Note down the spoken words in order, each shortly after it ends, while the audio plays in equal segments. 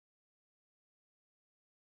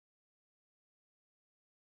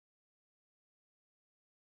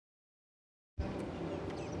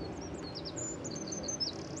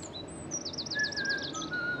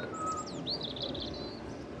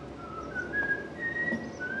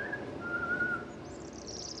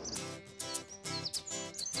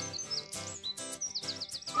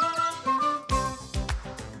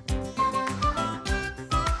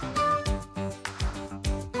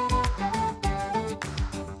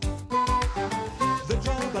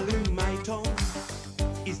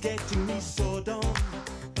is getting me so down.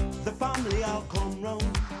 The family all come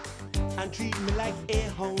round and treat me like a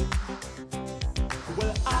home.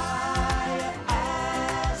 Well, I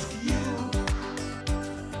ask you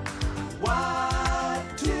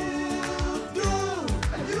what to do,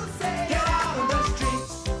 and you say, get out on the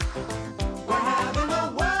streets. We're having a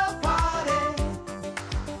world party.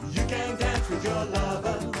 You can dance with your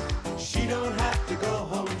lover. She don't have to go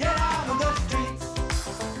home. Get out on the streets.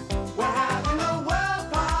 We're having a world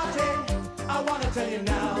party. I want to tell you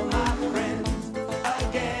now, my friends,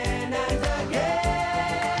 again and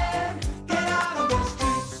again. Get out on the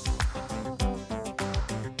streets.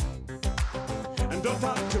 And don't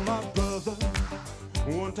talk to my brother.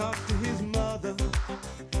 Won't talk to his mother.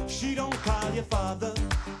 She don't call you father.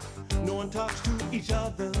 No one talks to each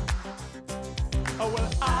other. Oh,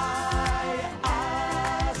 well, I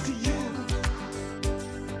ask you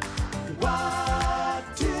what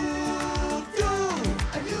to do,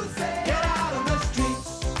 and you say, get out on the streets.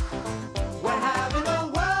 We're having a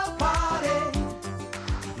world party.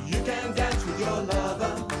 You can dance with your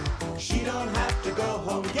lover. She don't have to go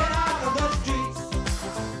home. Get out on the streets.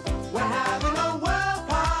 We're having a world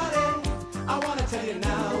party. I want to tell you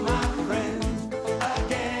now, my friends,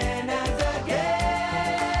 again and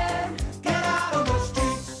again. Get out on the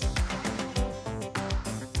streets.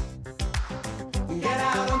 Get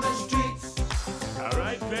out on the streets. All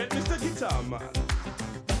right, play it, Mr. Guitar Man.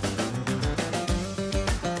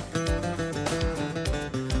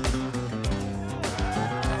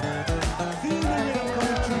 Feel the rhythm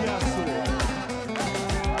coming through your soul.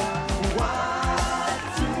 What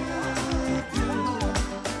to do,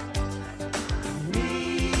 me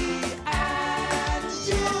and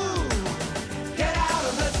you. Get out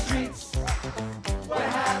on the streets. We're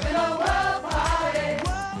having a world party.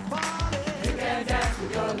 You can dance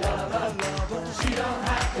with your lover. She don't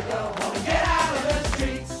have to go home. Get out on the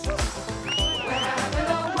streets. We're having a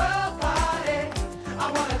world party. I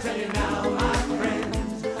want to tell you now, my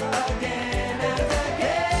friends, again and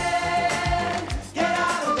again. Get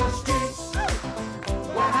out on the streets.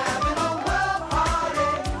 We're having a world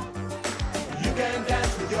party. You can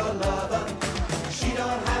dance with your lover. She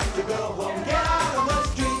don't have to go home. Get out on the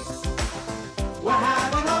streets. We're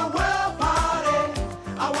having a world party.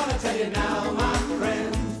 I want to tell you now, my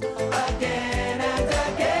friends, again and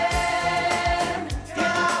again. Get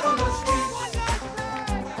out on the streets.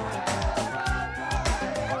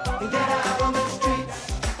 Get out on the streets.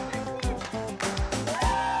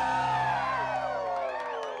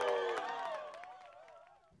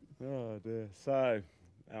 Oh dear. So,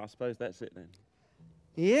 I suppose that's it then.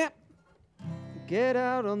 Yep. Get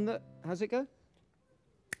out on the... How's it go?